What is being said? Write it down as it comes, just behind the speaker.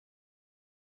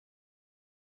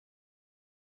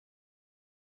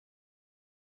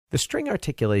The string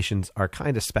articulations are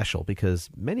kind of special because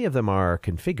many of them are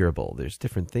configurable. There's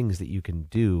different things that you can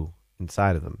do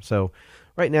inside of them. So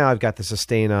right now I've got the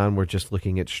sustain on. We're just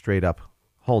looking at straight up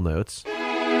whole notes.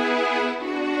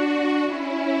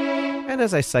 And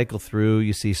as I cycle through,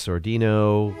 you see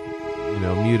sordino,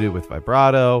 muted with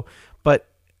vibrato, but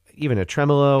even a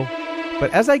tremolo.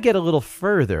 But as I get a little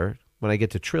further, when I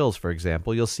get to trills, for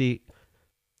example, you'll see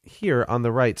here on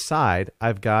the right side,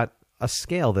 I've got a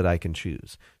scale that I can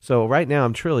choose. So right now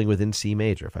I'm trilling within C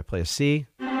major. If I play a C,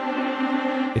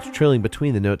 it's trilling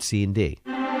between the notes C and D.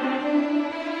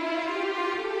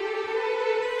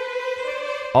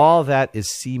 All that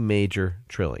is C major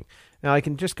trilling. Now I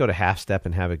can just go to half step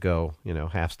and have it go,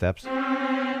 half steps.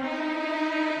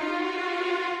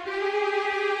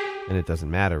 And it doesn't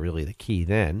matter really the key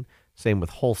then. Same with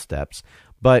whole steps.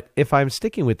 But if I'm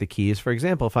sticking with the keys, for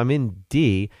example, if I'm in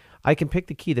D, I can pick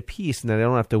the key to piece, and then I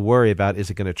don't have to worry about is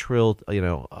it going to trill,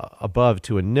 above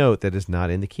to a note that is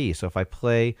not in the key. So if I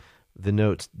play the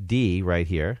notes D right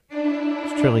here,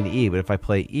 it's trilling to E. But if I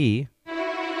play E,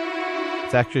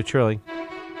 it's actually trilling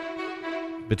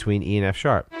between E and F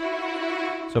sharp.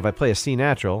 So if I play a C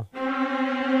natural,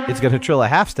 it's going to trill a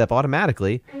half step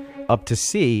automatically up to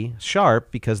C sharp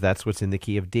because that's what's in the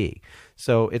key of D.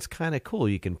 So it's kind of cool.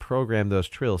 You can program those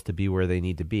trills to be where they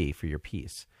need to be for your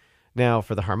piece. Now,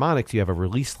 for the harmonics, you have a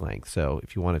release length. So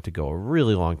if you want it to go a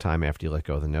really long time after you let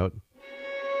go of the note,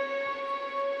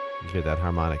 you hear that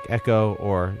harmonic echo,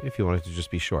 or if you want it to just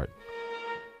be short,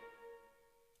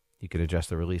 you can adjust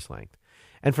the release length.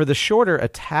 And for the shorter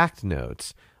attacked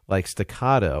notes, like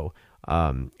staccato,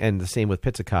 and the same with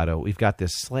pizzicato, we've got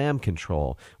this slam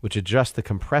control, which adjusts the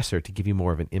compressor to give you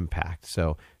more of an impact.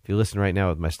 So if you listen right now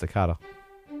with my staccato,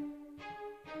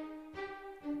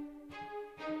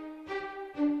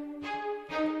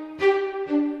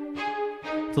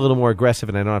 it's a little more aggressive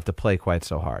and I don't have to play quite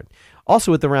so hard.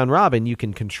 Also with the round robin, you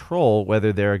can control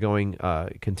whether they're going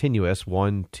continuous,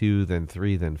 1, 2, then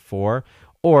 3, then 4,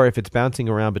 or if it's bouncing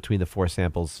around between the 4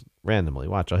 samples randomly.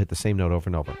 Watch, I'll hit the same note over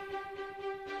and over.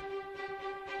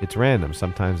 It's random.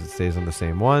 Sometimes it stays on the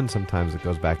same one, sometimes it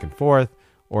goes back and forth,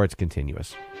 or it's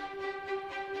continuous.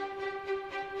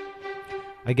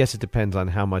 I guess it depends on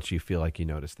how much you feel like you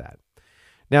notice that.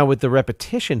 Now with the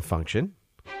repetition function,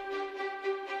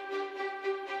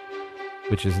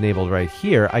 which is enabled right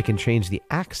here, I can change the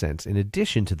accents in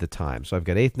addition to the time. So I've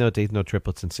got 8th note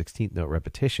triplets, and 16th note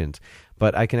repetitions,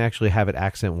 but I can actually have it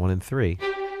accent 1 and 3,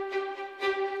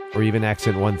 or even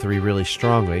accent 1, 3 really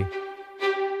strongly,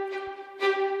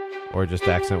 or just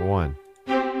accent 1.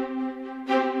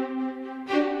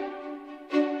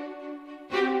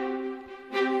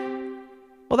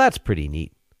 Well, that's pretty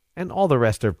neat. And all the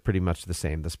rest are pretty much the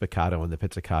same. The spiccato and the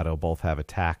pizzicato both have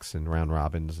attacks and round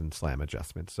robins and slam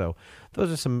adjustments. So those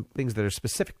are some things that are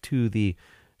specific to the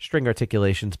string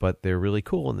articulations, but they're really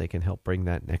cool and they can help bring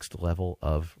that next level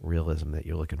of realism that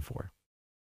you're looking for.